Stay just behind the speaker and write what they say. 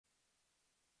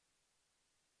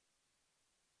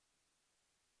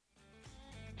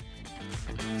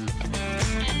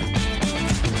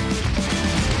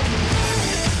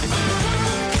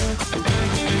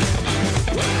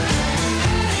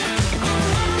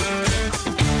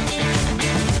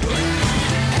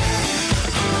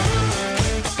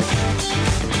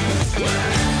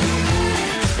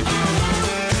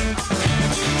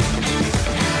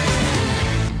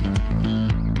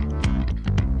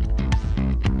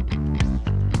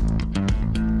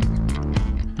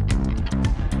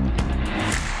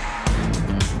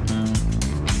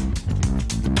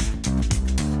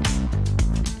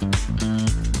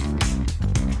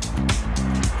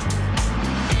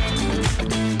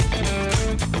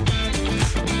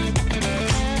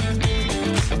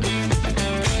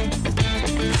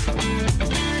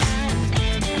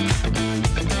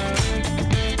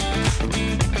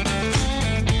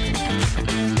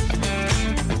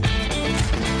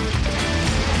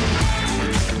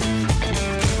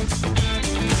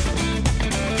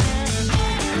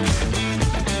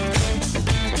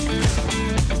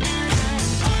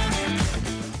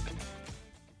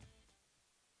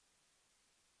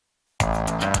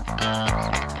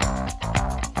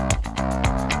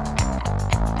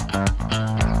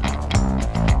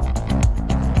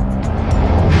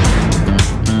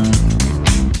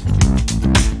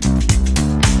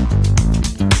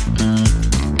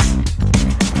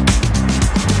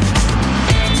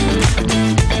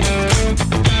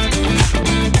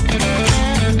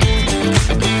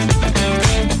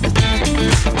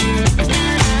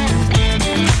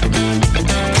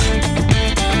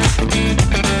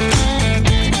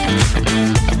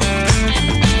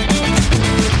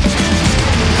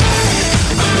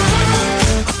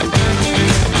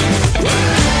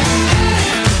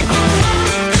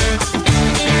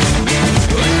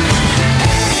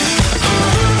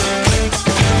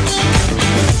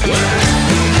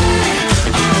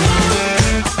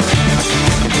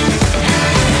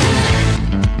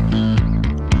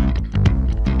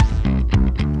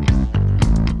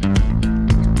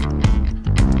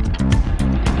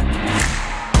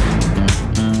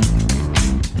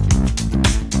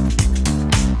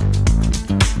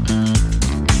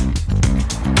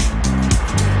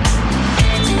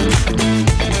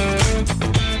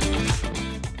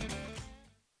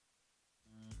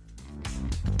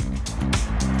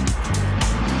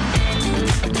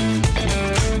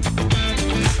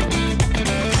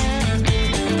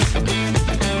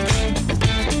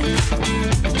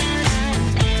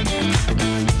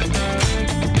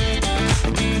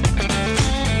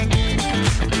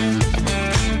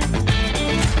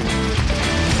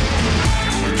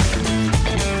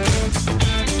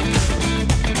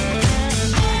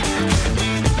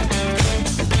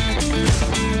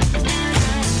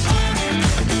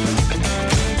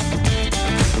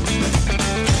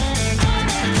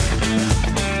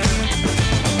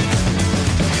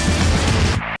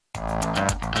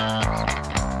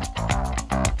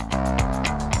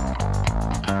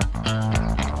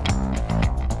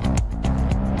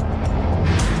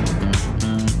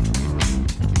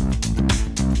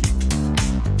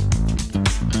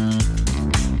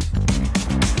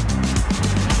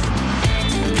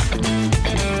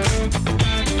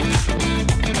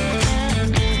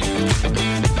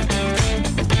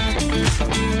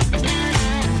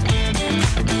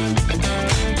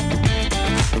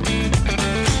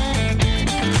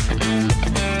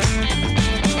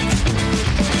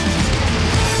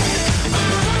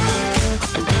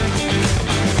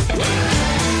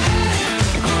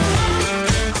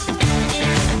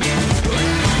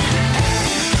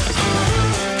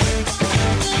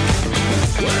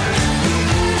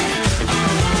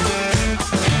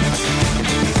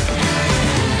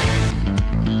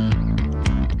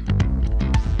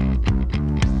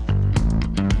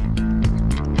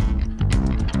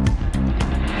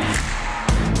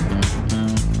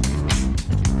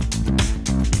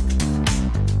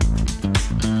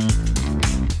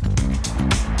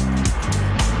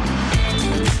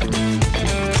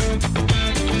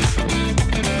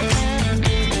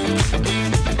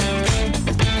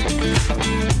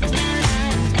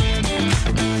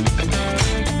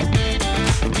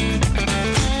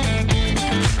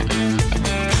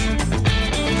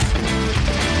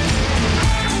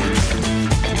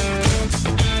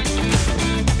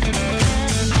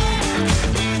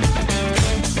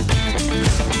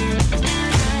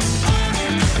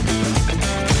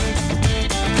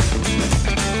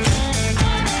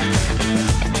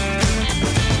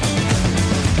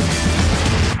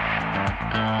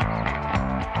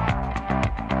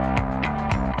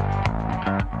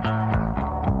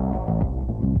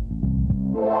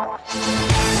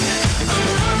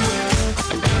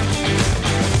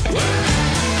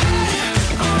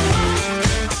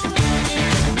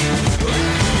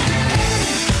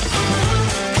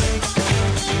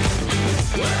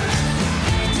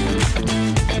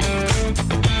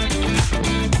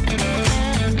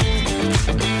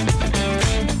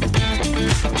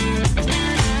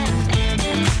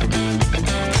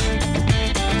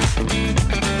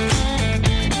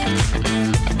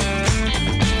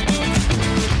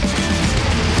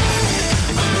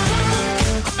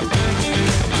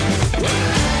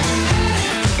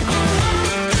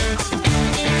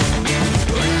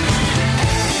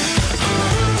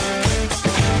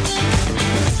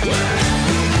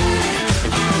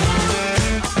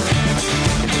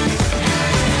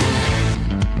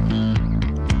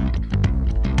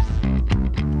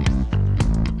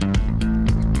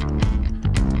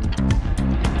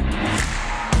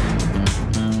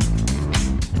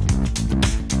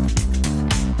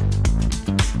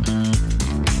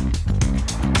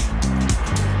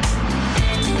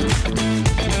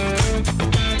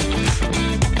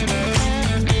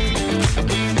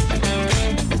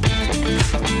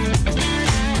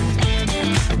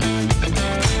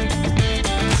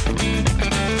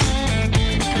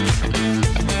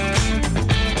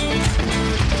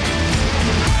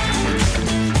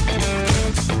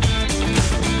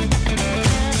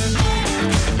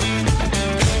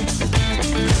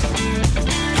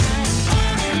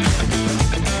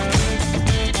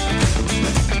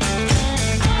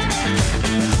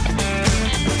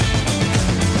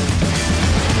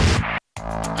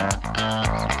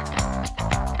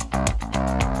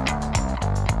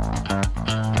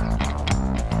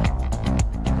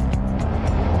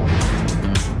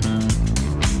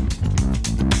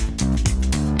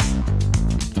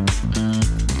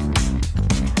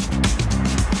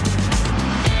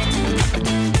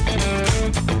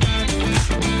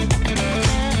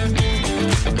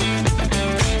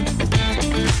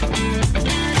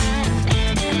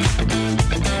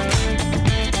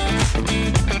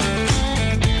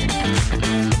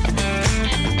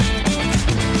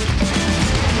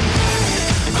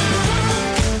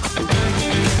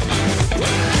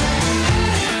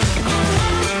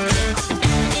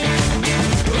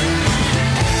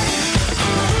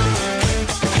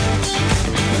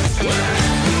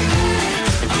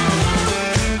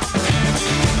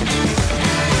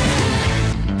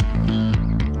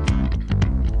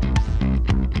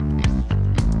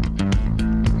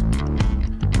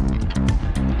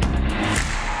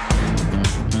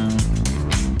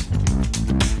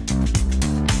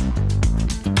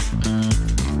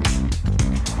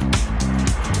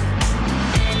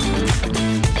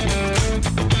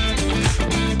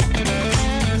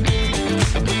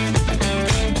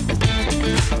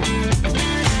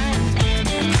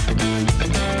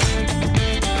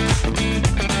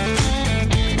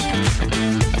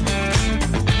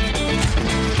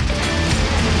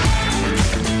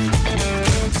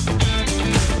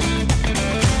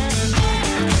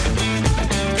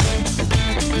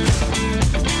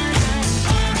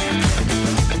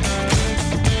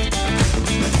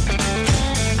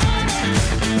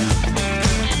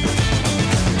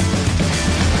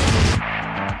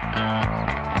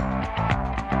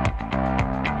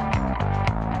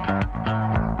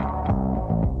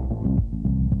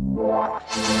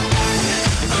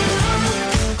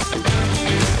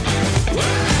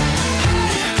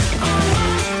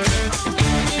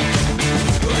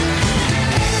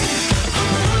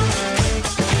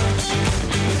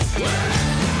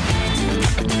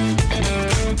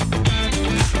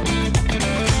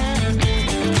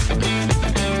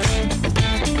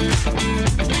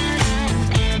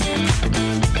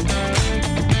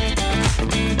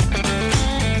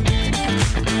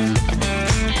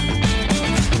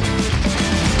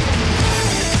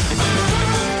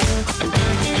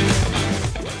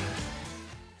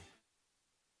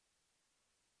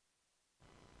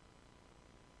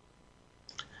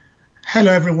Hello,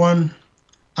 everyone.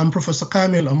 I'm Professor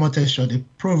Kamil Omotesho, the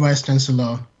Pro Vice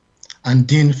Chancellor and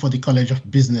Dean for the College of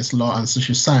Business, Law and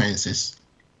Social Sciences.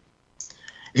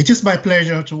 It is my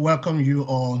pleasure to welcome you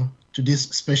all to this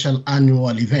special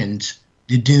annual event,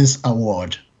 the Dean's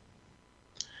Award.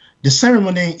 The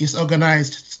ceremony is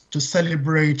organized to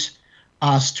celebrate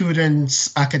our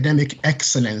students' academic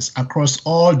excellence across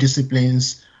all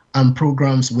disciplines and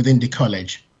programs within the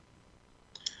college.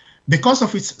 Because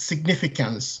of its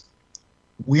significance,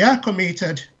 we are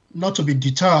committed not to be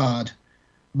deterred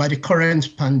by the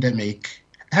current pandemic,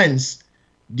 hence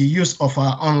the use of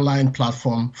our online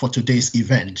platform for today's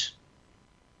event.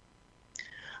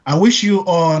 I wish you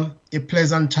all a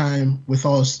pleasant time with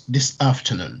us this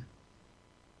afternoon.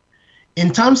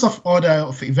 In terms of order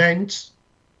of events,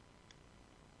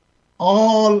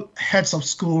 all heads of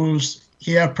schools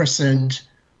here present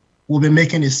will be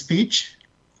making a speech,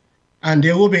 and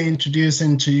they will be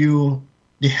introducing to you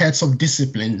the heads of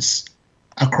disciplines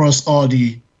across all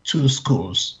the 2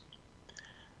 schools.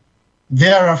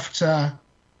 Thereafter,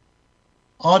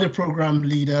 all the program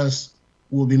leaders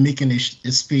will be making a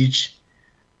speech,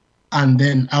 and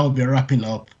then I'll be wrapping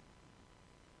up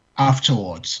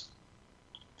afterwards.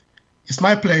 It's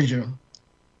my pleasure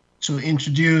to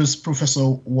introduce Professor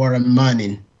Warren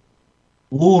Manning,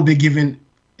 who will be giving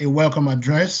a welcome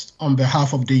address on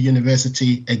behalf of the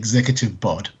University Executive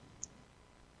Board.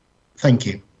 Thank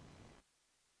you.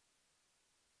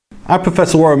 I'm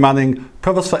Professor Warren Manning,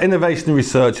 Provost for Innovation and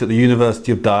Research at the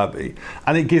University of Derby,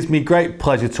 and it gives me great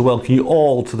pleasure to welcome you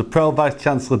all to the Pro Vice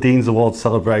Chancellor Dean's Award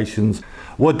celebrations.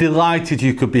 We're delighted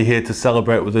you could be here to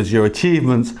celebrate with us your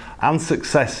achievements and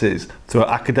successes through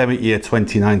our academic year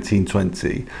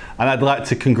 2019-20, and I'd like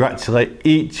to congratulate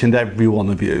each and every one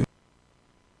of you.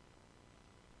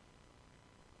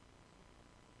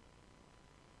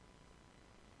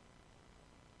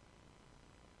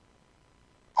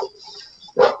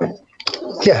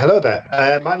 Yeah, hello there.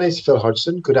 My name is Phil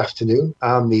Hodgson. Good afternoon.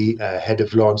 I'm the Head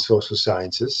of Law and Social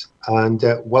Sciences, and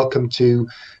welcome to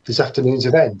this afternoon's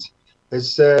event.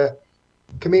 As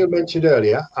Camille mentioned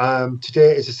earlier,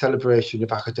 today is a celebration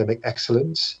of academic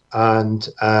excellence, and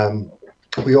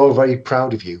we're all very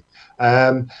proud of you,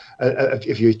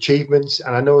 of your achievements.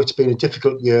 And I know it's been a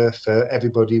difficult year for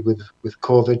everybody with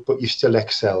COVID, but you still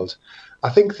excelled. I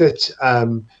think that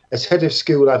as head of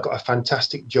school, I've got a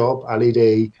fantastic job. I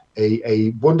lead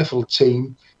a wonderful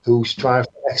team who strive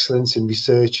for excellence in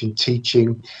research and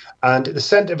teaching. And at the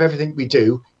centre of everything we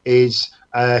do is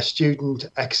student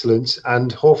excellence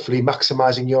and hopefully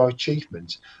maximising your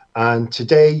achievement. And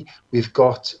today we've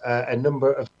got a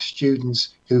number of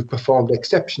students who've performed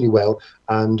exceptionally well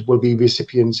and will be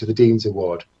recipients of the Dean's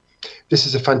Award. This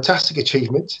is a fantastic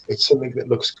achievement. It's something that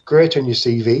looks great on your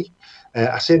CV.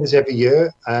 I say this every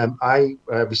year. I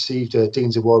received a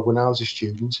Dean's Award when I was a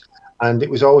student, and it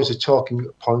was always a talking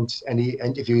point any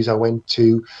interviews I went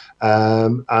to.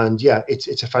 And yeah,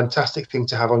 it's a fantastic thing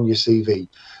to have on your CV.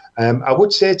 I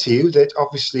would say to you that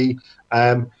obviously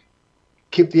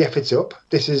keep the efforts up.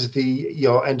 This is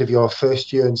your end of your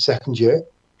first year and second year,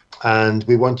 and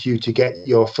we want you to get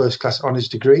your first class honours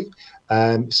degree.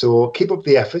 So keep up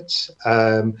the efforts.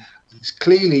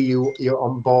 Clearly you're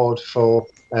on board for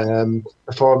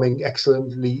performing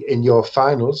excellently in your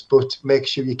finals, but make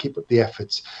sure you keep up the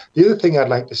efforts. The other thing I'd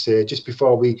like to say, just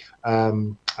before we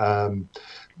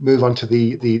move on to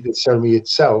the ceremony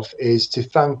itself, is to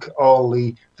thank all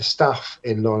the staff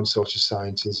in Law and Social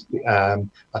Sciences.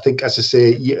 I think, as I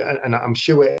say, and I'm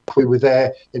sure if we were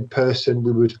there in person,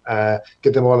 we would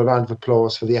give them all a round of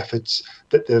applause for the efforts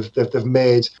that they've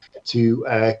made to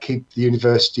keep the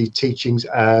university teachings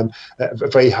a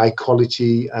very high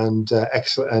quality and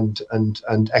excellent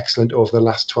and excellent over the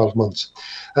last 12 months.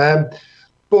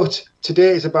 But today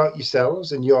is about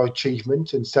yourselves and your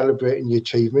achievement and celebrating your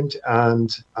achievement.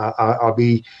 And I'll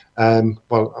be,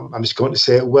 well, I'm just going to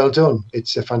say well done.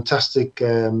 It's a fantastic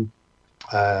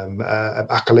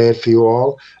accolade for you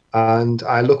all. And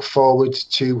I look forward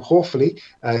to hopefully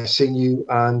seeing you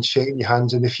and shaking your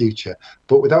hands in the future.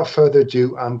 But without further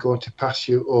ado, I'm going to pass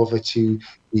you over to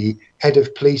the Head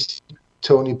of Police,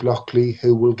 Tony Blockley,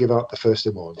 who will give out the first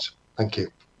awards. Thank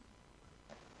you.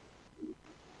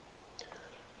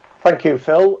 Thank you,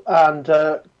 Phil, and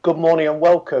good morning and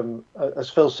welcome. As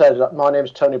Phil said, my name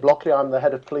is Tony Blockley. I'm the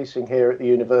Head of Policing here at the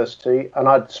university, and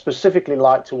I'd specifically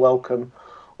like to welcome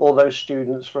all those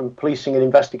students from Policing and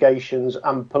Investigations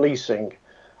and Policing,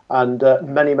 and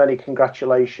many, many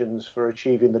congratulations for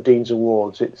achieving the Dean's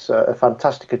Awards. It's a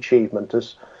fantastic achievement,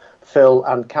 as Phil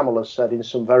and Camilla said, in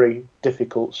some very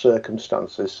difficult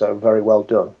circumstances, so very well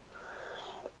done.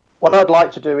 What I'd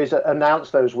like to do is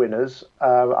announce those winners.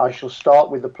 I shall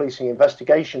start with the policing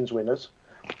investigations winners.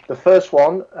 The first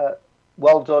one,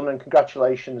 well done and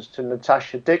congratulations to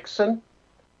Natasha Dixon,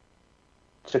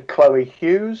 to Chloe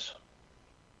Hughes,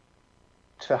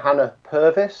 to Hannah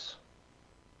Purvis,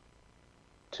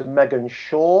 to Megan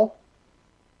Shaw,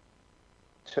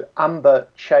 to Amber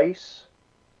Chase,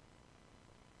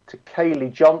 to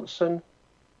Kaylee Johnson,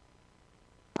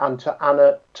 and to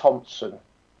Anna Thompson.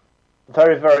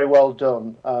 Very, very well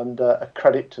done, and a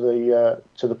credit to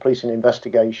the policing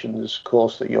investigations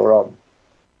course that you're on.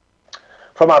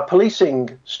 From our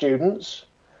policing students,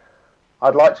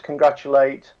 I'd like to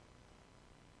congratulate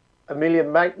Amelia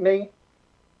Magney,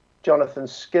 Jonathan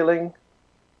Skilling,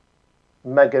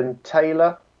 Megan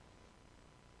Taylor,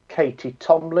 Katie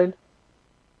Tomlin,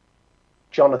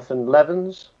 Jonathan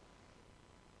Levens,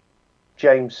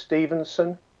 James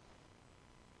Stevenson,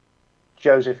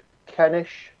 Joseph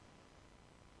Kenish,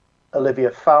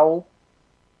 Olivia Fowle,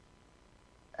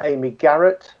 Amy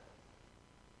Garrett,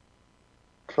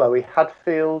 Chloe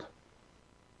Hadfield,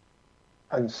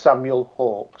 and Samuel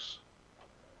Hawkes.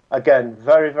 Again,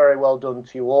 very, very well done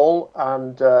to you all,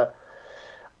 and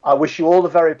I wish you all the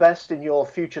very best in your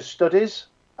future studies,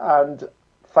 and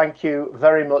thank you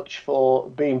very much for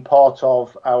being part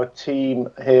of our team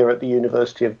here at the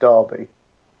University of Derby.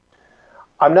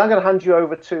 I'm now going to hand you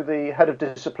over to the Head of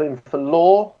Discipline for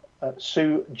Law,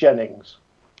 Sue Jennings.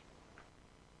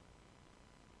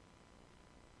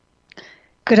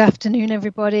 Good afternoon,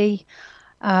 everybody.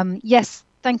 Yes,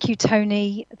 thank you,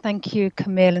 Tony. Thank you,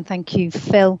 Camille, and thank you,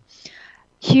 Phil.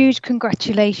 Huge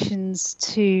congratulations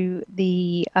to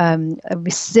the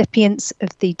recipients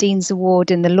of the Dean's Award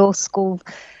in the law school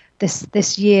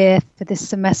this year for this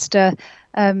semester.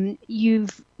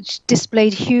 You've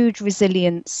displayed huge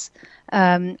resilience,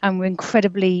 and we're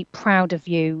incredibly proud of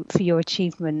you for your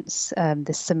achievements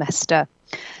this semester.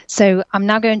 So I'm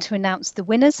now going to announce the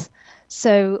winners.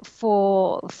 So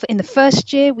for in the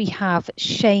first year, we have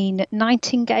Shane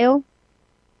Nightingale,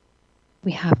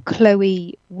 we have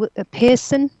Chloe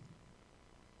Pearson,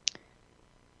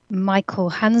 Michael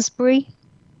Hansbury,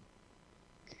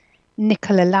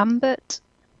 Nicola Lambert,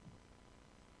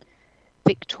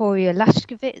 Victoria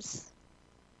Lashkowitz,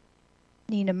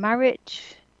 Nina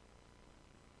Marich,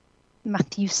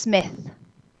 Matthew Smith.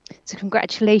 So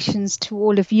congratulations to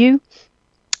all of you.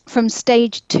 From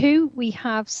stage 2, we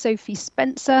have Sophie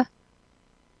Spencer,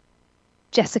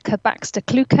 Jessica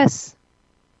Baxter-Klukas,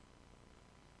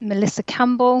 Melissa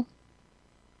Campbell,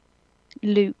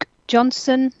 Luke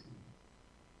Johnson,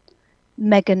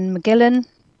 Megan McGillan,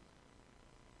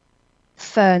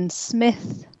 Fern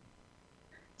Smith,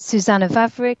 Susanna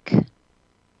Vavrick,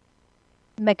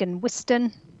 Megan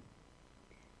Whiston,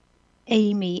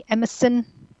 Amy Emerson,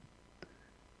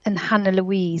 and Hannah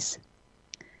Louise.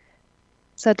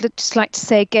 So I'd just like to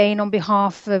say again, on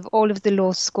behalf of all of the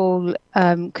law school,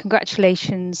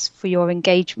 congratulations for your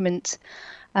engagement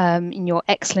in your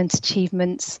excellent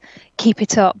achievements. Keep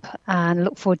it up and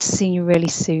look forward to seeing you really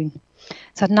soon.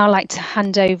 So I'd now like to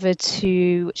hand over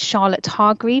to Charlotte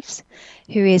Hargreaves,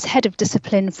 who is Head of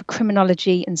Discipline for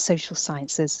Criminology and Social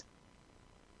Sciences.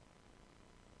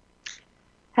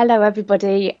 Hello,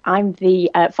 everybody. I'm the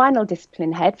final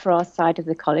discipline head for our side of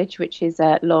the college, which is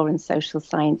Law and Social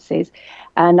Sciences.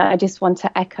 And I just want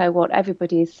to echo what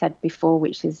everybody has said before,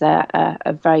 which is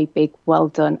a very big well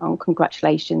done and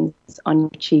congratulations on your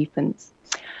achievements.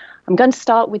 I'm going to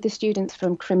start with the students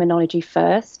from Criminology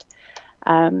first.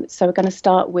 So we're going to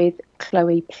start with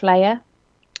Chloe Player,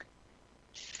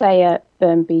 Thea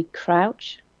Burnby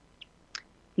Crouch,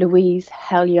 Louise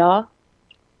Helyar,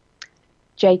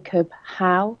 Jacob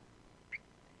Howe,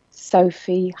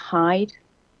 Sophie Hyde,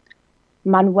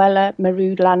 Manuela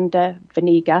Marulanda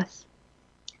Venegas,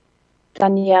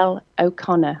 Danielle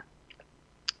O'Connor,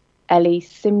 Ellie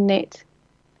Simnett,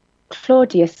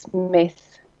 Claudia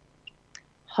Smith,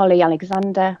 Holly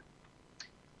Alexander,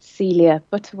 Celia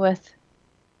Butterworth,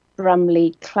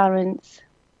 Bramley Clarence,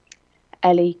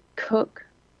 Ellie Cook,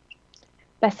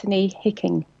 Bethany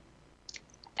Hicking,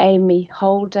 Amy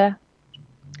Holder,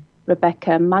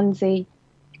 Rebecca Manzi,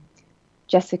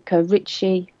 Jessica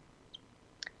Ritchie,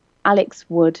 Alex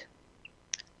Wood,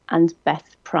 and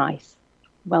Beth Price.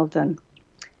 Well done.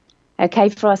 Okay,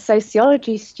 for our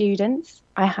sociology students,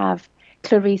 I have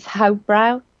Clarice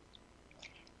Howbrow,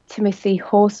 Timothy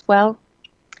Horswell,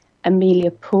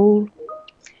 Amelia Poole,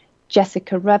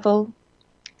 Jessica Revel,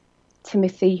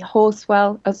 Timothy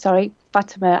Horswell,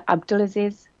 Fatima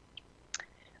Abdulaziz,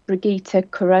 Brigitte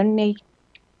Koroni,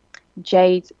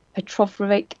 Jade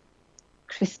Petrovic,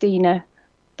 Christina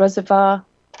Brozovar,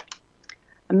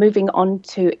 And moving on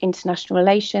to international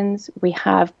relations, we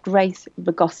have Grace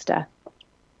Ragosta.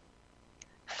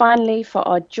 Finally, for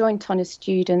our joint honours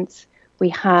students, we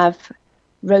have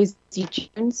Rosie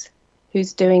Jones,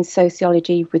 who's doing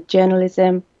sociology with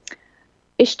journalism,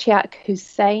 Ishtiaq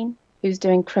Hussain, who's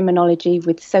doing criminology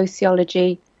with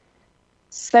sociology,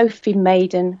 Sophie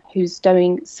Maiden, who's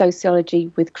doing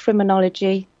sociology with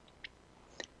criminology,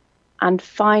 and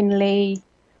finally,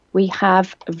 we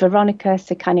have Veronica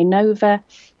Sekaninova,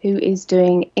 who is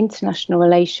doing international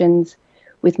relations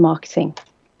with marketing.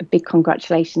 A big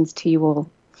congratulations to you all.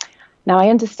 Now, I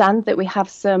understand that we have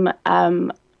some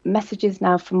messages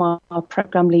now from our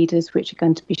programme leaders, which are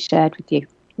going to be shared with you.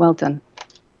 Well done.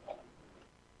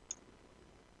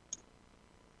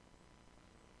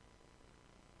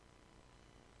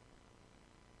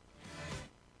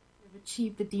 We've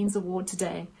achieved the Dean's Award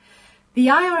today. The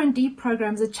IR&D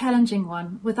program is a challenging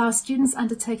one, with our students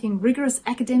undertaking rigorous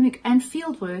academic and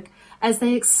fieldwork as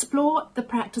they explore the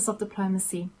practice of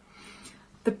diplomacy.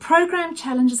 The program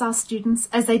challenges our students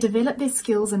as they develop their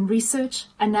skills in research,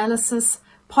 analysis,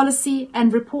 policy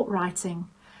and report writing.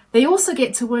 They also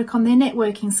get to work on their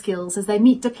networking skills as they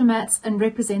meet diplomats and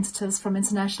representatives from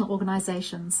international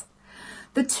organisations.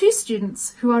 The two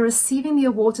students who are receiving the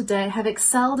award today have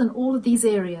excelled in all of these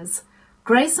areas.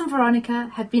 Grace and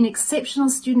Veronica have been exceptional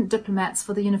student diplomats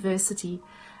for the university,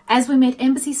 as we met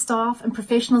embassy staff and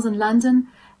professionals in London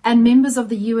and members of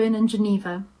the UN in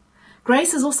Geneva.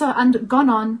 Grace has also gone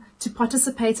on to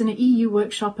participate in an EU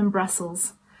workshop in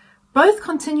Brussels. Both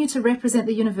continue to represent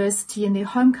the university in their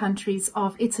home countries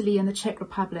of Italy and the Czech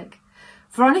Republic.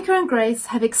 Veronica and Grace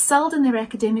have excelled in their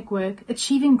academic work,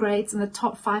 achieving grades in the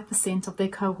top 5% of their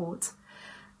cohort.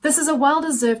 This is a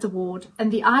well-deserved award,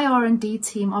 and the IR&D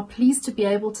team are pleased to be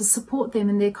able to support them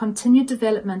in their continued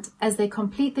development as they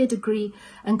complete their degree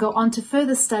and go on to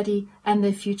further study and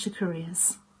their future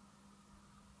careers.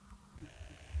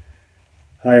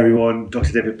 Hi everyone,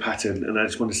 Dr. David Patton, and I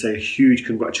just want to say a huge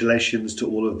congratulations to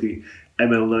all of the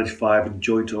ML95 and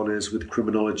joint honours with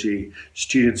criminology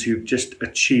students who've just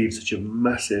achieved such a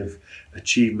massive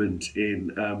achievement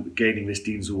in gaining this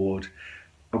Dean's Award.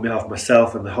 On behalf of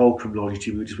myself and the whole criminology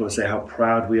team, we just want to say how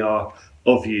proud we are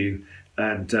of you,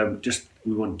 and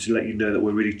we want to let you know that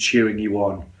we're really cheering you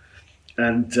on.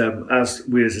 And as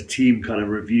we as a team kind of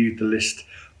reviewed the list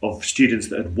of students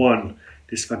that had won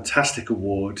this fantastic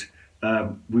award,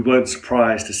 we weren't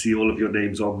surprised to see all of your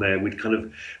names on there.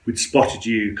 We'd spotted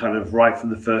you kind of right from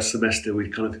the first semester.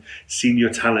 We'd kind of seen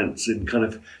your talents and kind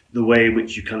of the way in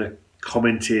which you kind of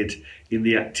commented in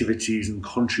the activities and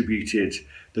contributed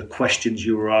the questions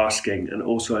you were asking. And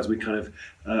also as we kind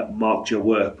of marked your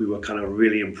work, we were kind of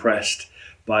really impressed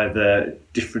by the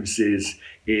differences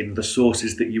in the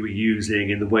sources that you were using,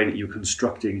 in the way that you were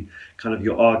constructing kind of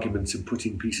your arguments and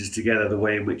putting pieces together, the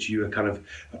way in which you were kind of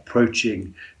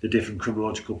approaching the different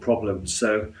criminological problems.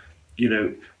 So, you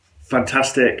know,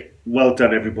 fantastic. Well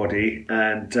done, everybody.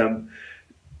 And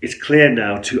it's clear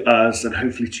now to us and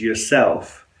hopefully to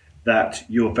yourself that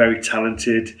you're very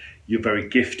talented, you're very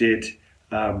gifted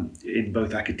in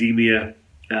both academia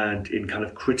and in kind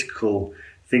of critical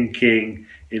thinking,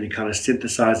 in kind of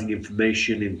synthesizing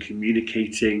information, in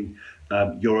communicating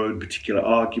your own particular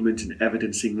argument and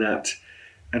evidencing that.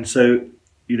 And so,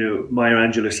 you know, Maya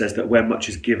Angelou says that where much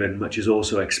is given, much is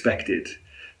also expected.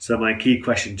 So my key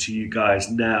question to you guys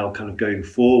now, kind of going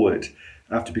forward,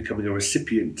 after becoming a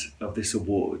recipient of this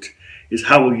award, is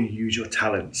how will you use your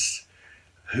talents?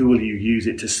 Who will you use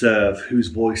it to serve? Whose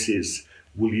voices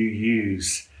will you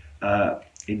use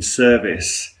in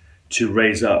service to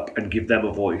raise up and give them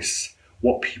a voice?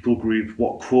 What people group,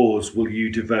 what cause will you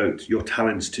devote your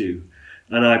talents to?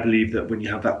 And I believe that when you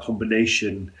have that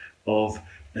combination of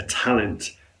a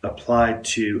talent applied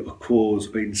to a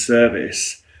cause in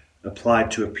service,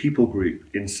 applied to a people group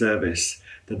in service,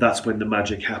 that's when the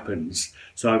magic happens.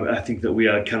 So I think that we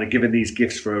are kind of given these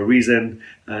gifts for a reason,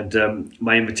 and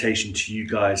my invitation to you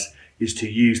guys is to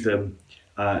use them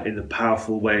in the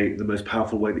powerful way, the most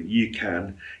powerful way that you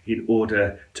can, in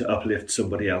order to uplift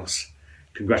somebody else.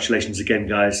 Congratulations again,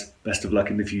 guys. Best of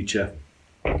luck in the future.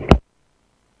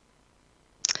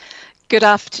 Good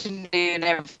afternoon,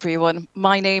 everyone.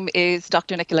 My name is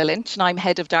Dr. Nicola Lynch, and I'm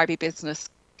head of Derby Business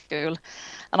School.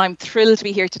 And I'm thrilled to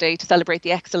be here today to celebrate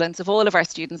the excellence of all of our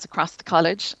students across the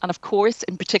college, and of course,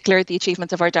 in particular, the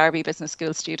achievements of our Derby Business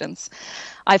School students.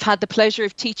 I've had the pleasure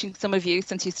of teaching some of you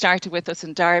since you started with us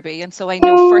in Derby, and so I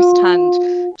know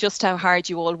firsthand just how hard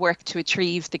you all work to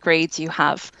achieve the grades you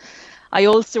have. I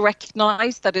also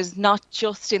recognise that it is not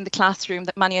just in the classroom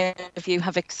that many of you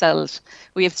have excelled.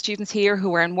 We have students here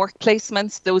who are in work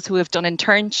placements, those who have done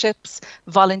internships,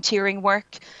 volunteering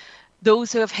work,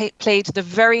 those who have played the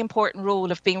very important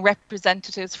role of being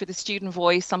representatives for the student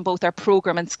voice on both our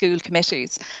programme and school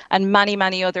committees, and many,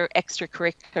 many other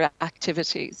extracurricular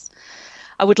activities.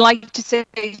 I would like to say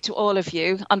to all of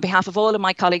you, on behalf of all of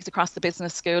my colleagues across the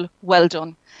business school, well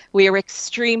done. We are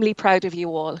extremely proud of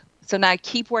you all. So now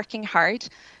keep working hard.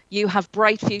 You have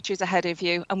bright futures ahead of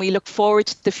you, and we look forward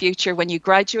to the future when you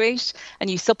graduate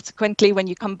and you subsequently, when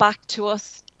you come back to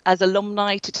us as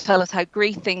alumni to tell us how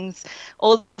great things,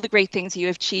 all the great things you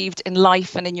have achieved in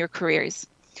life and in your careers.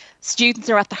 Students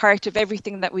are at the heart of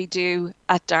everything that we do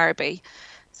at Derby.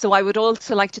 So I would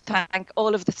also like to thank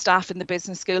all of the staff in the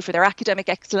business school for their academic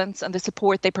excellence and the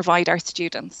support they provide our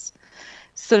students.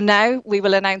 So now we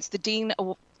will announce the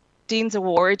Dean's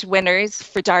Award winners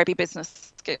for Derby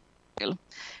Business School.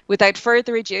 Without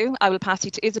further ado, I will pass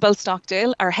you to Isabel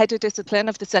Stockdale, our Head of Discipline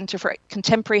of the Centre for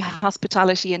Contemporary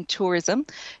Hospitality and Tourism,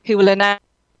 who will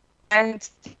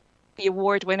announce the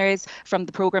award winners from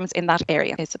the programmes in that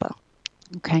area. Isabel.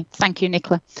 Okay, thank you,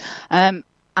 Nicola.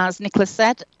 As Nicola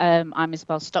said, I'm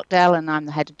Isabel Stockdale and I'm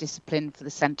the Head of Discipline for the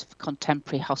Centre for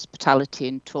Contemporary Hospitality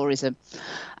and Tourism.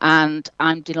 And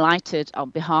I'm delighted on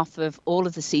behalf of all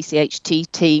of the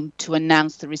CCHT team to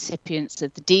announce the recipients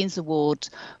of the Dean's Award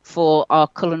for our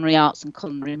Culinary Arts and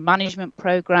Culinary Management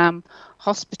programme,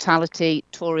 hospitality,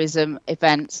 tourism,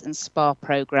 events and spa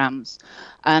programmes.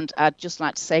 And I'd just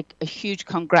like to say a huge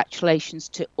congratulations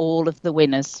to all of the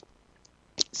winners.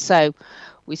 So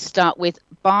we start with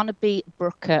Barnaby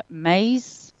Brooker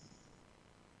Mays,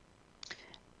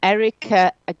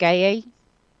 Erica Agaye,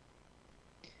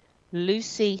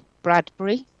 Lucy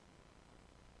Bradbury,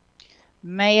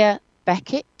 Maya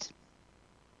Beckett,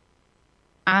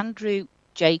 Andrew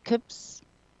Jacobs,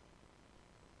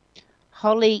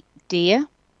 Holly Deere,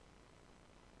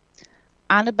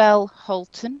 Annabelle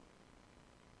Holton,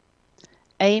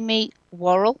 Amy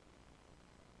Worrell,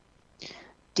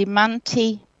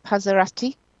 Dimanti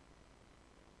Pazarati,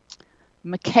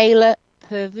 Michaela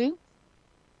Purvu,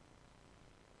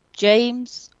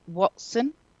 James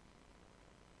Watson,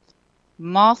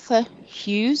 Martha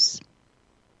Hughes,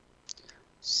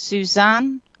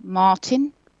 Suzanne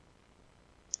Martin,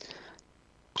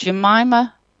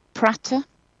 Jemima Prater,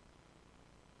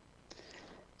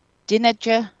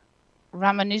 Dinaja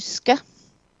Ramanuska,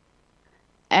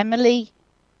 Emily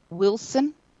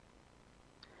Wilson,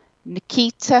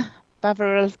 Nikita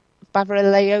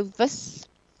Bavrileovas,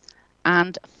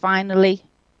 and finally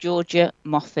Georgia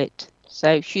Moffat.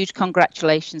 So huge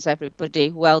congratulations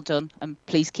everybody, well done, and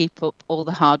please keep up all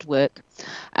the hard work.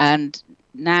 And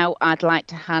now I'd like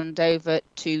to hand over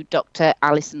to Dr.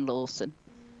 Alison Lawson.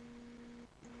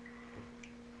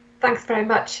 Thanks very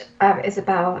much,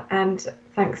 Isabel, and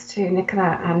thanks to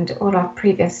Nicola and all our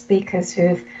previous speakers who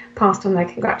have passed on their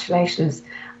congratulations.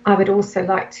 I would also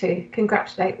like to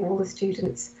congratulate all the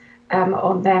students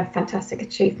on their fantastic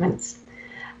achievements.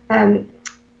 I'm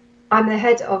the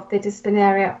head of the discipline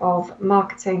area of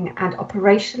marketing and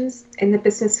operations in the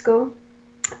business school.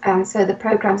 So the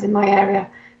programs in my area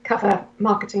cover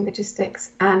marketing,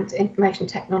 logistics and information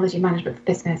technology management for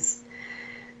business.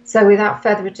 So without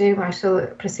further ado, I shall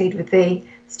proceed with the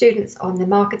students on the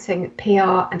marketing,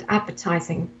 PR and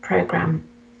advertising program.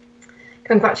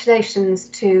 Congratulations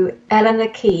to Eleanor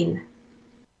Keane,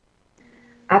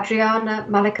 Adriana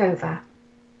Malikova,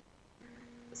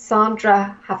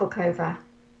 Sandra Havelkova,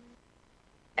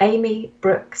 Amy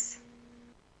Brooks,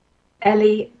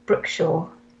 Ellie Brookshaw,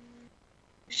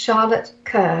 Charlotte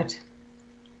Kurd,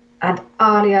 and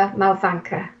Alia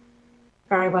Malvanka.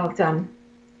 Very well done.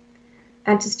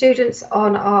 And to students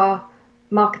on our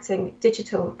marketing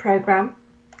digital program,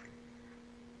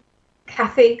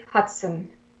 Kathy Hudson,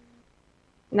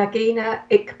 Nagina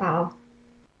Iqbal,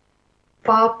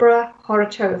 Barbara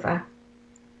Horachova,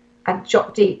 and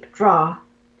Jotdeep Dra.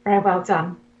 Very well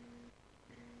done.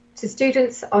 To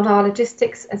students on our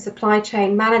logistics and supply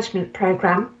chain management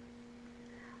program,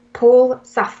 Paul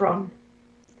Saffron,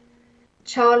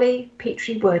 Charlie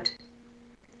Petrie-Wood,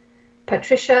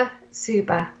 Patricia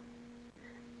Zuber,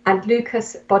 and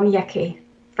Lucas Boniecki.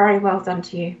 Very well done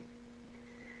to you.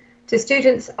 To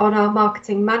students on our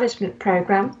marketing management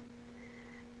program,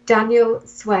 Daniel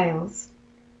Swales,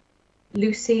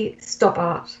 Lucy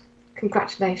Stobbart.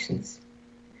 Congratulations.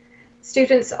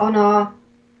 Students on our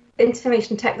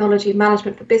Information Technology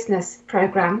Management for Business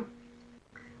program,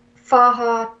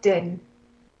 Farha Din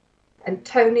and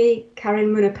Tony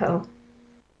Karim-Munipal.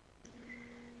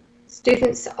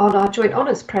 Students on our Joint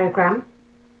Honours program,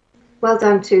 well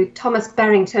done to Thomas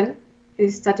Berrington,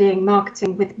 who's studying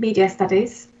Marketing with Media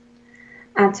Studies,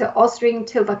 and to Osreen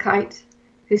Tilbakite,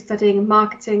 who's studying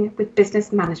Marketing with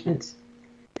Business Management.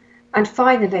 And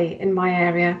finally, in my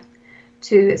area,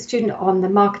 to a student on the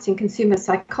Marketing Consumer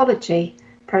Psychology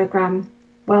programme,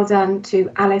 well done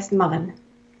to Alice Mullen.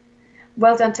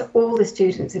 Well done to all the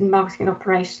students in Marketing and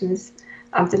Operations.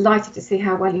 I'm delighted to see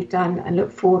how well you've done and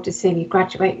look forward to seeing you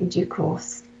graduate in due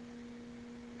course.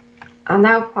 I'll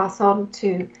now pass on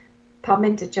to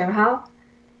Parminder Johal,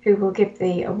 who will give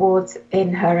the awards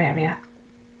in her area.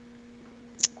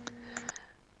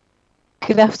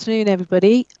 Good afternoon,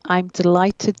 everybody. I'm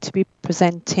delighted to be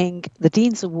presenting the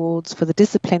Dean's Awards for the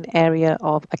discipline area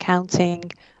of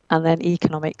accounting and then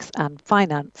economics and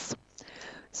finance.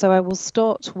 So I will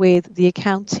start with the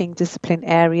accounting discipline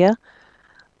area.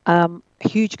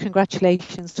 Huge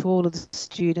congratulations to all of the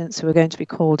students who are going to be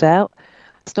called out.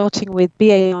 Starting with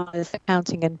BA Honours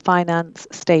Accounting and Finance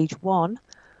Stage 1,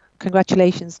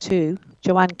 congratulations to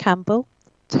Joanne Campbell,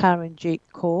 Taranjeet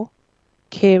Kaur,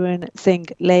 Kieran Singh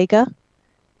Lega,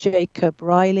 Jacob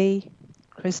Riley,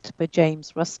 Christopher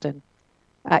James Ruston.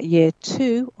 At Year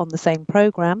 2 on the same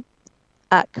programme,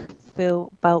 Akfil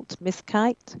Balt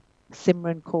Miskite,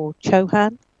 Simran Kaur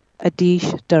Chauhan,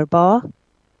 Adish Darbar,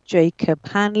 Jacob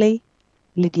Hanley,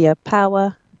 Lydia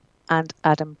Power and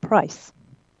Adam Price.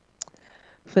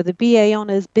 For the BA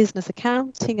Honours Business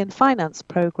Accounting and Finance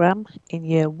programme in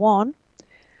Year 1,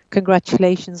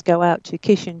 congratulations go out to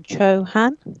Kishan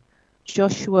Chauhan,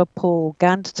 Joshua Paul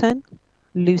Ganderton,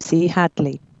 Lucy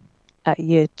Hadley. At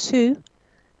Year 2,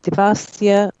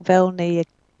 Devasya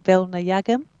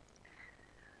Velnayagam.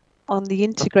 On the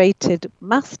Integrated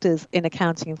Masters in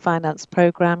Accounting and Finance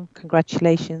programme,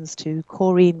 congratulations to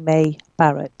Corinne May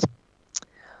Barrett.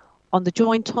 On the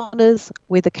Joint Honours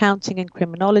with Accounting and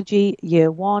Criminology, Year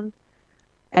 1,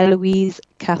 Eloise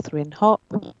Catherine Hopp.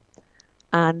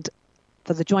 And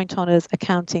for the Joint Honours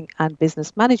Accounting and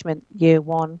Business Management, Year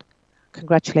 1,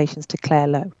 congratulations to Claire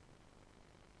Lowe.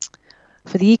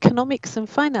 For the Economics and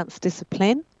Finance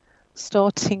discipline,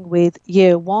 starting with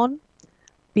Year 1,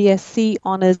 BSc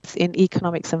Honours in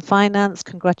Economics and Finance,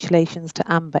 congratulations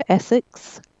to Amber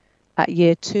Essex. At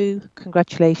Year 2,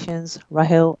 congratulations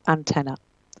Rahil Antenna.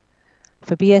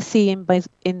 For BSc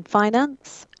in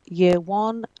Finance, Year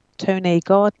 1, Tone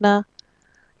Gardner.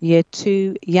 Year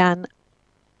 2, Yan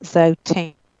Zhao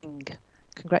Ting.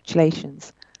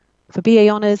 Congratulations. For BA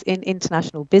Honours in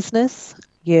International Business,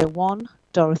 Year 1,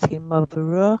 Dorothy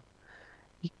Mavura.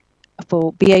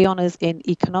 For BA Honours in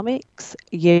Economics,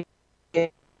 Year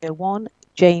 1,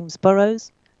 James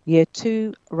Burrows. Year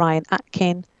 2, Ryan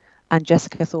Atkin and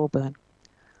Jessica Thorburn.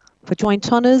 For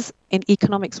Joint Honours in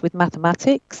Economics with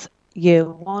Mathematics, Year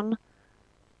 1,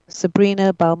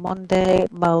 Sabrina Balmonde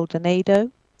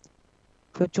Maldonado.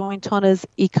 For Joint Honours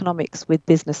Economics with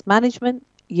Business Management,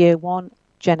 Year 1,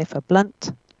 Jennifer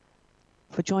Blunt.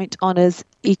 For Joint Honours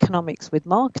Economics with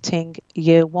Marketing,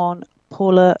 Year 1,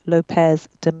 Paula Lopez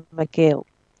de McGill.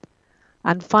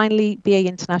 And finally, BA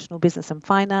International Business and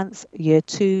Finance, Year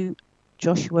 2,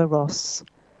 Joshua Ross.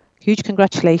 Huge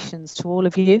congratulations to all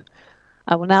of you.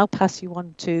 I will now pass you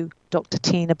on to Dr.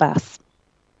 Tina Bass.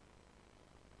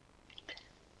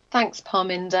 Thanks,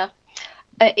 Parminder.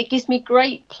 It gives me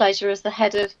great pleasure as the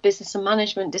head of business and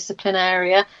management discipline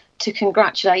area to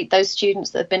congratulate those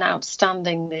students that have been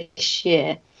outstanding this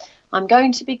year. I'm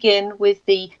going to begin with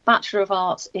the Bachelor of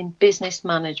Arts in Business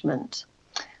Management.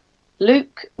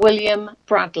 Luke William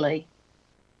Bradley,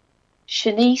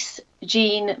 Shanice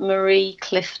Jean Marie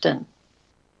Clifton,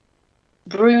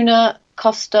 Bruna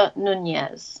Costa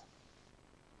Nunez,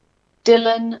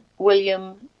 Dylan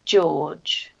William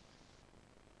George,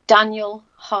 Daniel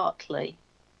Hartley,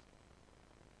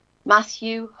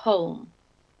 Matthew Holm,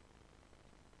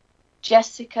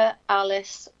 Jessica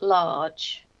Alice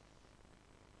Large,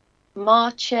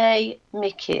 Marche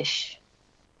Mikish,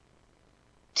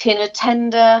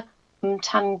 Tinatenda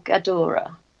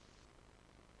Mtangadura,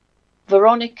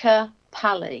 Veronica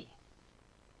Pally,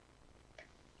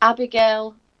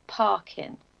 Abigail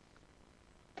Parkin,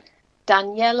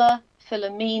 Daniela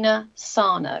Philomena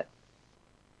Sano,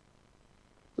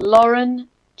 Lauren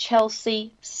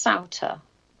Chelsea Souter,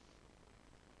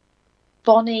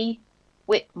 Bonnie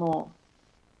Whitmore,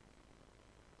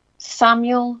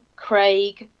 Samuel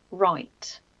Craig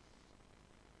Wright,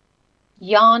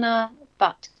 Yana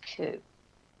Batku,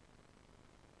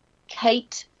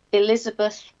 Kate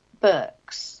Elizabeth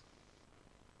Burks,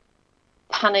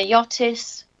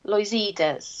 Panayotis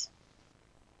Loizides,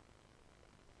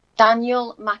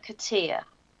 Daniel Makatia,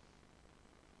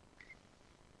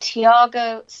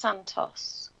 Tiago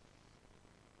Santos,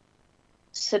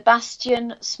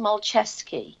 Sebastian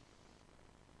Smolczewski,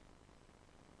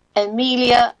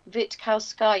 Emilia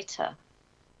Witkowskaita,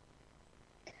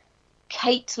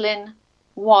 Caitlin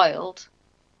Wild,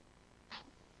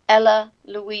 Ella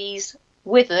Louise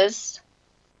Withers,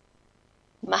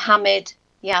 Mohammed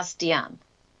Yazdian.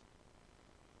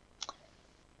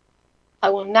 I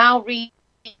will now read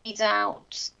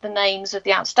out the names of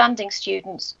the outstanding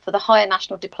students for the Higher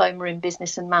National Diploma in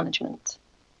Business and Management.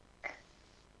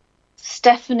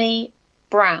 Stephanie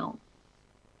Brown,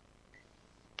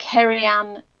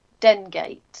 Kerry-Ann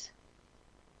Dengate,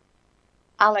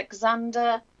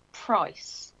 Alexander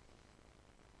Price,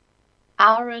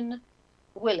 Aaron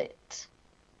Willett,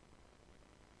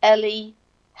 Ellie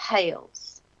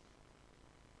Hales.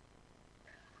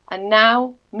 And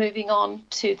now moving on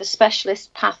to the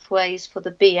specialist pathways for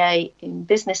the BA in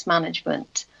Business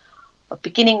Management,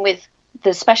 beginning with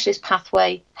the specialist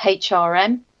pathway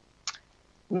HRM,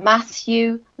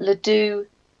 Matthew Ledoux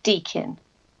Deakin,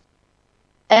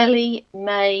 Ellie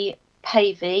May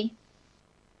Pavey,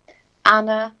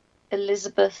 Anna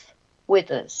Elizabeth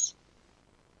Withers.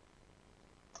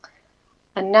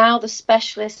 And now the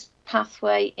specialist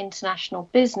pathway International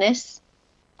Business,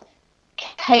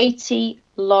 Katie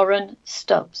Lauren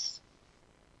Stubbs,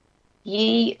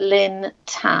 Yi Lin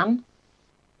Tan,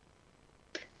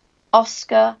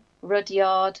 Oscar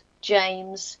Rudyard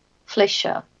James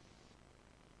Flisher.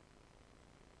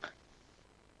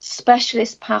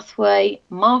 Specialist pathway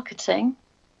Marketing,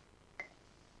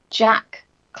 Jack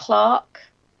Clark,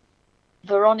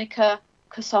 Veronica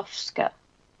Kosowska.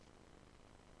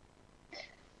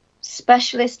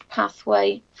 Specialist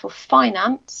pathway for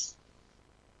Finance,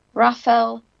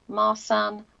 Raphael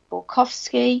Marsan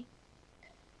Borkowski,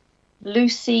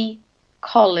 Lucy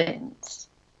Collins,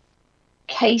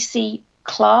 Casey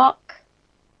Clark,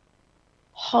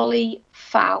 Holly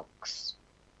Fowkes.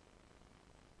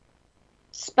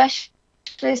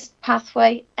 Specialist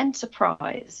pathway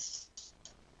Enterprise,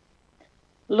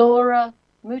 Laura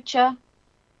Mucha,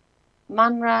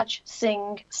 Manraj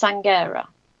Singh Sangera.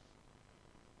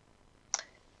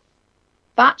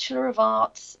 Bachelor of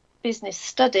Arts Business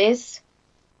Studies,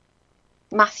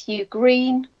 Matthew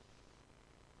Green,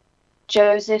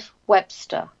 Joseph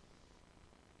Webster.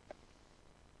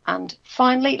 And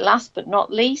finally, last but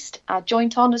not least, our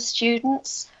joint honours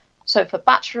students. So for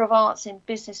Bachelor of Arts in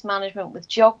Business Management with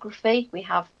Geography, we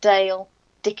have Dale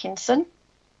Dickinson.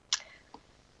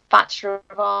 Bachelor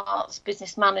of Arts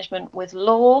Business Management with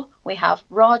Law, we have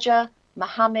Raja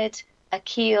Mohammed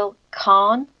Akil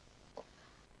Khan.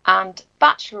 And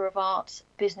Bachelor of Arts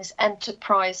Business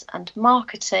Enterprise and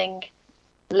Marketing,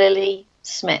 Lily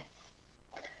Smith.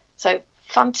 So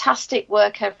fantastic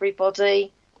work,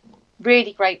 everybody.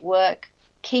 Really great work.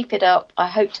 Keep it up. I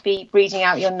hope to be reading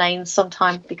out your names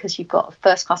sometime because you've got a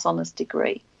first class honours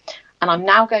degree. And I'm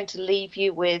now going to leave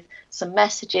you with some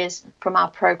messages from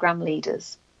our programme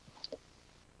leaders.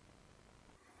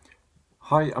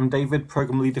 Hi, I'm David,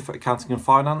 Programme Leader for Accounting and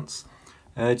Finance.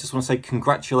 Just want to say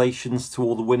congratulations to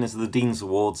all the winners of the Dean's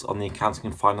Awards on the Accounting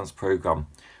and Finance programme.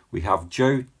 We have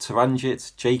Joe,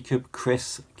 Taranjit, Jacob,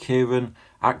 Chris, Kieran,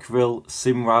 Akril,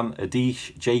 Simran,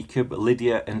 Adish, Jacob,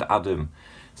 Lydia and Adam.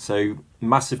 So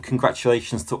massive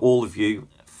congratulations to all of you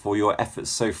for your efforts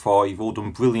so far. You've all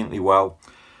done brilliantly well.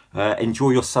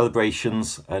 Enjoy your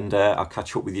celebrations and I'll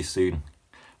catch up with you soon.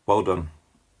 Well done.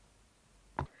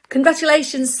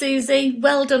 Congratulations, Susie.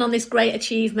 Well done on this great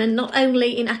achievement, not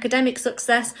only in academic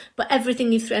success, but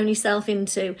everything you've thrown yourself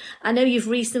into. I know you've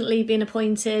recently been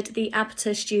appointed the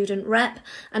ABTA student rep,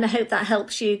 and I hope that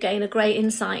helps you gain a great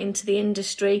insight into the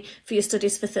industry for your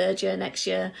studies for third year next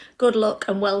year. Good luck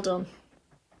and well done.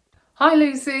 Hi,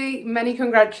 Lucy. Many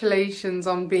congratulations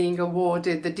on being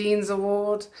awarded the Dean's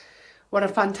Award. What a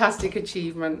fantastic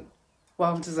achievement.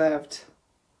 Well deserved.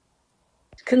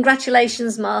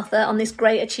 Congratulations, Martha, on this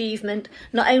great achievement.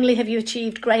 Not only have you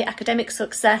achieved great academic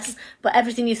success, but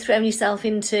everything you've thrown yourself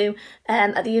into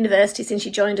at the university since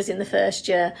you joined us in the first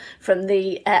year, from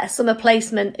the summer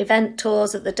placement event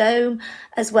tours at the Dome,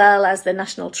 as well as the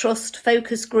National Trust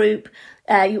focus group.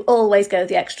 You always go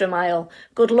the extra mile.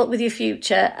 Good luck with your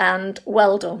future and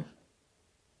well done.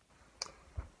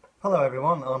 Hello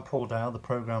everyone, I'm Paul Dow, the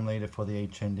Programme Leader for the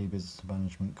HND Business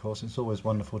Management course. It's always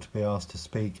wonderful to be asked to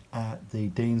speak at the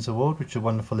Dean's Award, which is a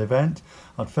wonderful event.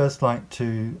 I'd first like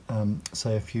to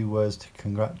say a few words to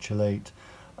congratulate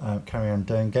Kerry-Ann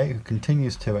Dengate, who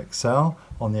continues to excel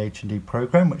on the HND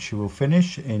programme, which she will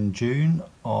finish in June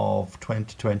of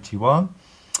 2021.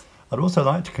 I'd also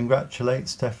like to congratulate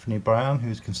Stephanie Brown,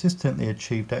 who's consistently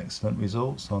achieved excellent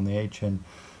results on the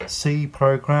HNC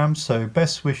programme. So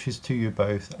best wishes to you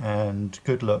both and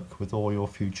good luck with all your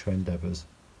future endeavours.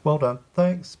 Well done.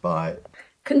 Thanks. Bye.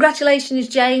 Congratulations,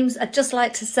 James. I'd just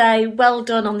like to say well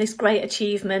done on this great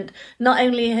achievement. Not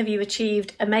only have you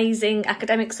achieved amazing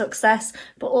academic success,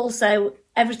 but also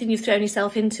everything you've thrown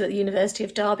yourself into at the University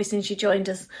of Derby since you joined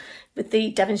us, with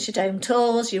the Devonshire Dome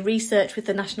tours, your research with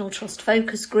the National Trust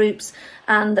focus groups,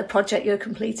 and the project you're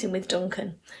completing with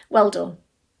Duncan. Well done.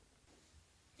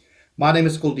 My name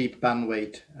is Kuldeep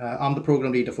Banwait. I'm the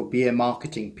program leader for BA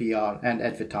Marketing, PR and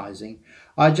Advertising.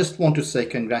 I just want to say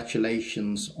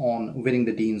congratulations on winning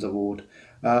the Dean's Award.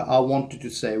 I wanted to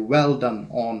say well done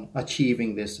on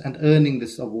achieving this and earning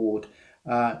this award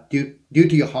due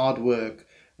to your hard work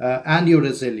and your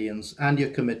resilience and your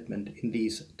commitment in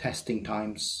these testing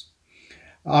times.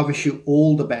 I wish you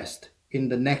all the best in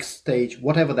the next stage,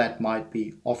 whatever that might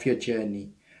be, of your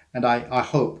journey. And I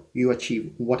hope you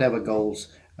achieve whatever goals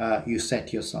you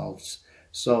set yourselves.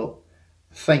 So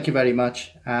thank you very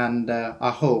much, and I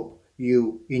hope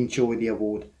you enjoy the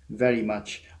award very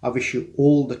much. I wish you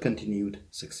all the continued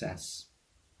success.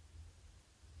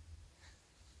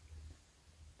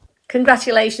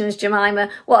 Congratulations, Jemima.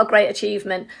 What a great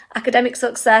achievement. Academic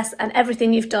success and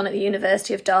everything you've done at the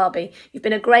University of Derby. You've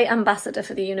been a great ambassador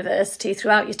for the university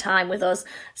throughout your time with us.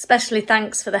 Especially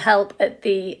thanks for the help at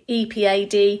the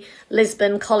EPAD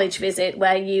Lisbon College visit,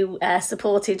 where you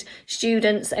supported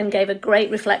students and gave a great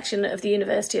reflection of the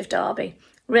University of Derby.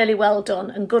 Really well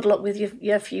done, and good luck with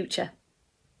your future.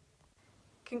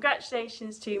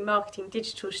 Congratulations to Marketing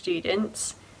Digital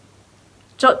students,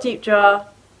 Jotdeep Jawar,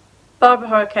 Barbara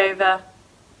Horakova,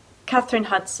 Catherine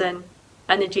Hudson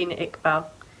and Najina Iqbal.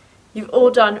 You've all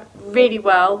done really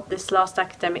well this last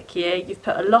academic year. You've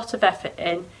put a lot of effort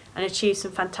in and achieved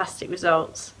some fantastic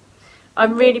results.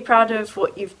 I'm really proud of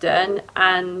what you've done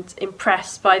and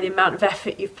impressed by the amount of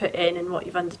effort you've put in and what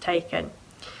you've undertaken.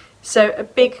 So a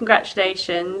big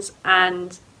congratulations,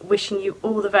 and wishing you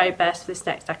all the very best for this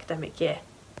next academic year.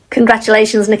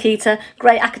 Congratulations, Nikita.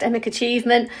 Great academic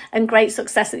achievement and great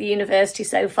success at the university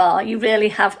so far. You really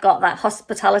have got that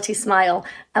hospitality smile,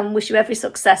 and wish you every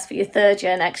success for your third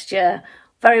year next year.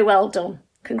 Very well done.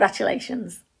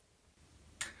 Congratulations.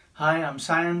 Hi, I'm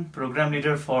Sayan, Program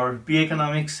Leader for BA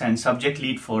Economics and Subject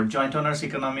Lead for Joint Honours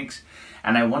Economics.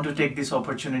 And I want to take this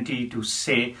opportunity to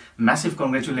say massive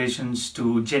congratulations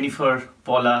to Jennifer,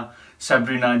 Paula,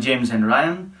 Sabrina, James and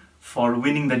Ryan for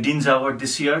winning the Dean's Award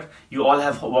this year. You all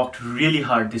have worked really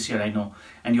hard this year, I know,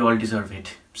 and you all deserve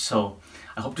it. So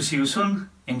I hope to see you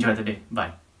soon. Enjoy the day.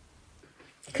 Bye.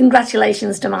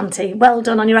 Congratulations, Damanti. Well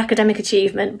done on your academic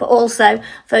achievement, but also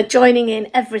for joining in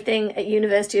everything at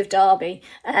University of Derby.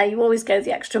 You always go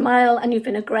the extra mile, and you've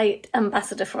been a great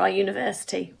ambassador for our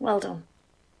university. Well done.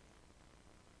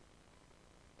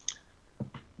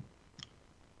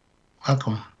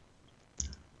 Welcome.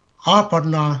 Our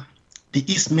partner,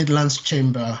 the East Midlands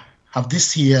Chamber, have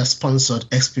this year sponsored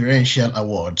experiential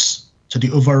awards to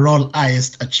the overall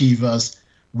highest achievers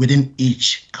within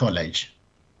each college,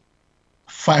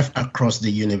 5 across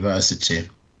the university.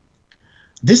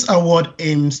 This award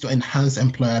aims to enhance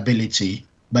employability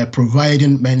by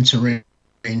providing mentoring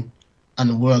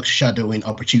and work shadowing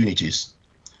opportunities,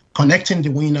 connecting the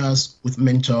winners with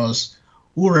mentors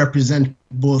who represent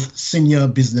both senior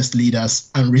business leaders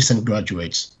and recent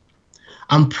graduates.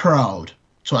 I'm proud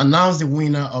to announce the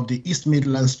winner of the East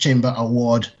Midlands Chamber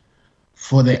Award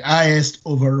for the highest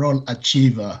overall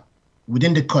achiever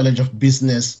within the College of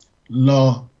Business,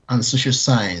 Law and Social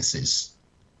Sciences.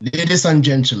 Ladies and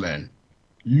gentlemen,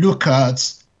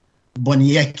 Lucas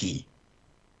Boniecki.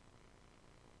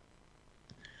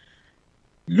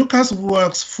 Lucas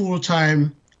works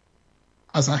full-time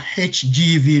as a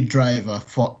HGV driver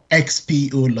for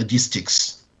XPO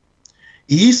Logistics.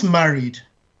 He is married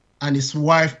and his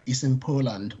wife is in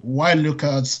Poland, while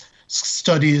Lucas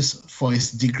studies for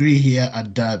his degree here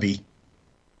at Derby.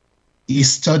 He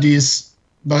studies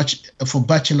for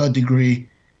bachelor degree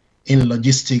in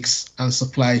logistics and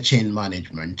supply chain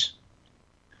management.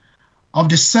 Of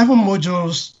the 7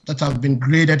 modules that have been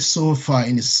graded so far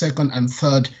in his second and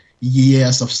third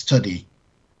years of study,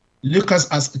 Lucas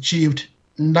has achieved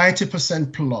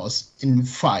 90% plus in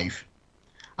 5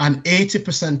 and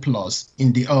 80% plus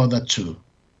in the other 2.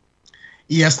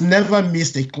 He has never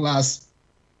missed a class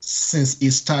since he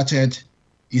started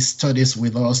his studies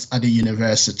with us at the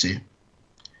university.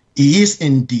 He is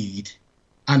indeed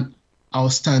an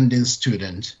outstanding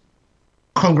student.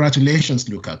 Congratulations,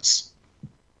 Lucas.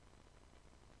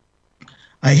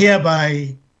 I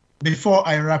hereby, before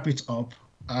I wrap it up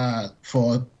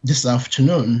for this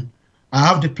afternoon, I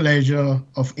have the pleasure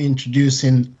of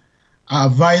introducing our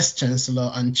Vice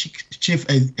Chancellor and Chief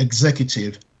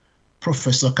Executive,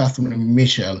 Professor Catherine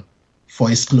Mitchell, for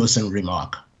his closing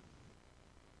remark.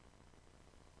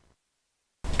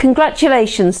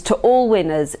 Congratulations to all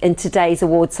winners in today's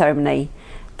award ceremony.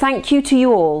 Thank you to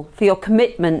you all for your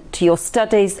commitment to your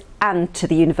studies and to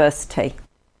the university?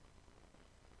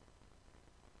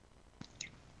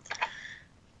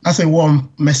 That's a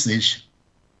warm message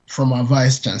from our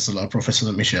Vice Chancellor,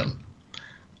 Professor Michel.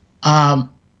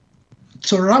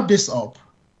 To wrap this up,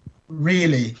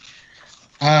 really,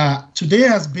 today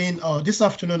has been, or this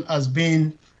afternoon has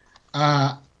been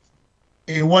a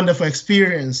wonderful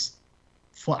experience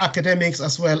for academics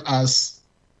as well as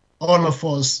all of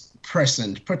us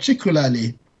present,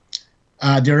 particularly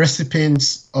the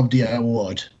recipients of the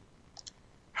award.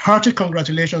 Hearty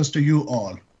congratulations to you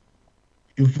all.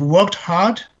 You've worked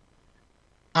hard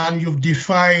and you've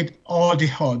defied all the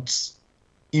odds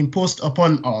imposed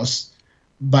upon us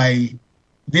by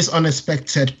this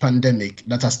unexpected pandemic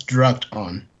that has dragged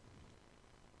on.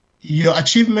 Your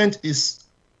achievement is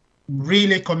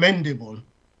really commendable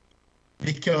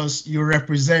because you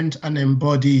represent and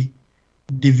embody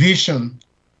the vision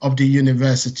of the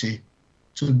university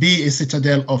to be a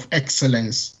citadel of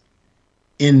excellence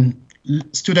in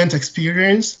student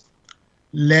experience,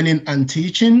 learning and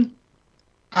teaching,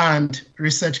 and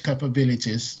research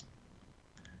capabilities.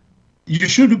 You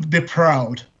should be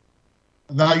proud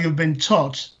that you've been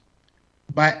taught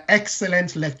by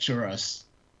excellent lecturers,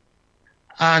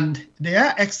 and they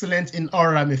are excellent in all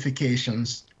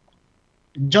ramifications.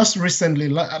 Just recently,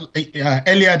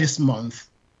 earlier this month,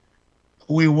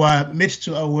 we were made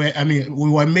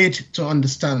to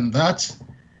understand that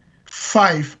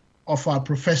 5 of our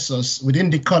professors within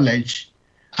the college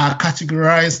are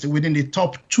categorized within the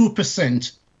top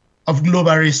 2% of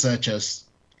global researchers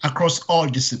across all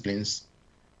disciplines.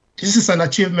 This is an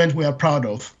achievement we are proud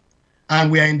of,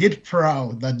 and we are indeed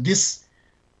proud that these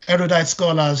erudite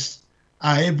scholars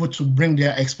are able to bring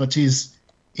their expertise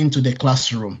into the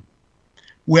classroom.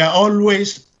 We are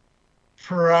always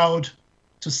proud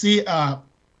to see our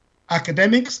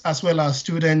academics as well as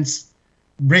students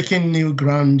breaking new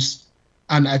grounds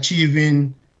and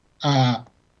achieving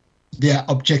their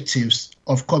objectives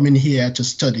of coming here to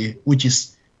study, which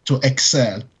is to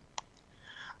excel.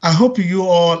 I hope you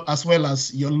all, as well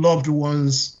as your loved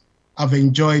ones, have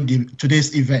enjoyed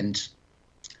today's event.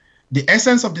 The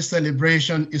essence of the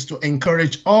celebration is to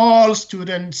encourage all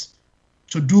students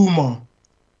to do more,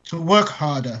 to work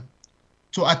harder,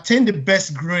 to attain the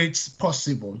best grades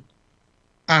possible,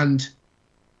 and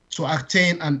to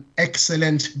attain an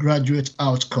excellent graduate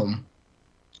outcome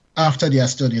after their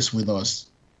studies with us.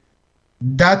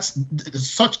 That's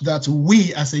such that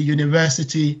we as a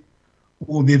university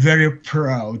will be very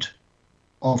proud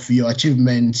of your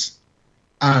achievements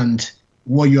and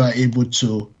what you are able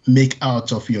to make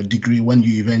out of your degree when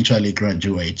you eventually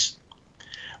graduate.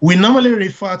 We normally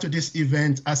refer to this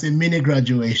event as a mini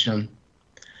graduation,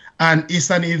 and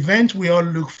it's an event we all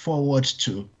look forward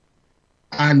to.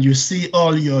 And you see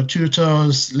all your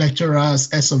tutors,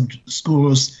 lecturers, heads of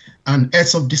schools, and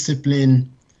heads of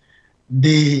discipline.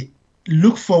 They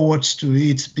look forward to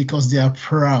it because they are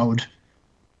proud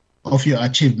of your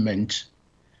achievement.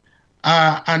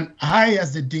 And I,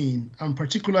 as the Dean, am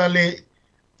particularly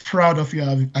proud of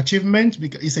your achievement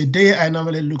because it's a day I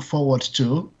normally look forward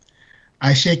to.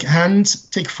 I shake hands,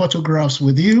 take photographs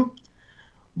with you.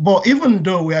 But even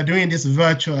though we are doing this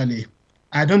virtually,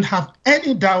 I don't have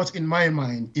any doubt in my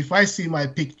mind if I see my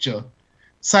picture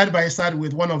side by side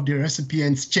with one of the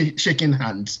recipients shaking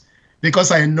hands,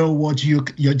 because I know what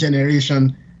your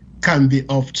generation can be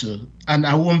up to, and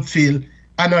I won't feel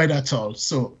annoyed at all.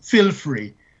 So feel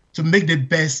free to make the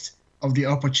best of the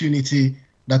opportunity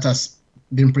that has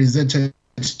been presented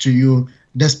to you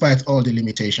despite all the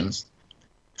limitations.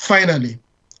 Finally,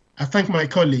 I thank my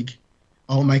colleague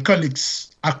or my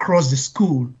colleagues across the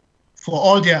school for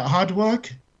all their hard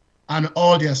work and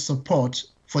all their support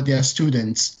for their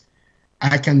students.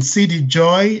 I can see the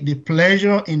joy, the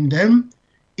pleasure in them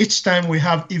each time we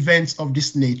have events of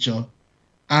this nature,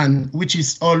 and which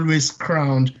is always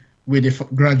crowned with a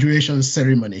graduation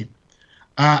ceremony.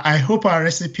 I hope our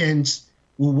recipients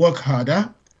will work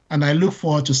harder, and I look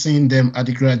forward to seeing them at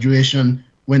the graduation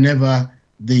whenever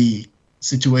the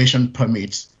situation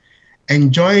permits.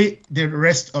 Enjoy the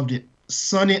rest of the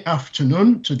sunny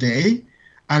afternoon today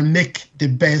and make the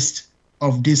best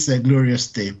of this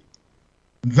glorious day.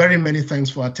 Very many thanks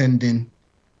for attending.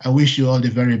 I wish you all the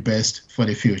very best for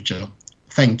the future.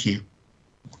 Thank you.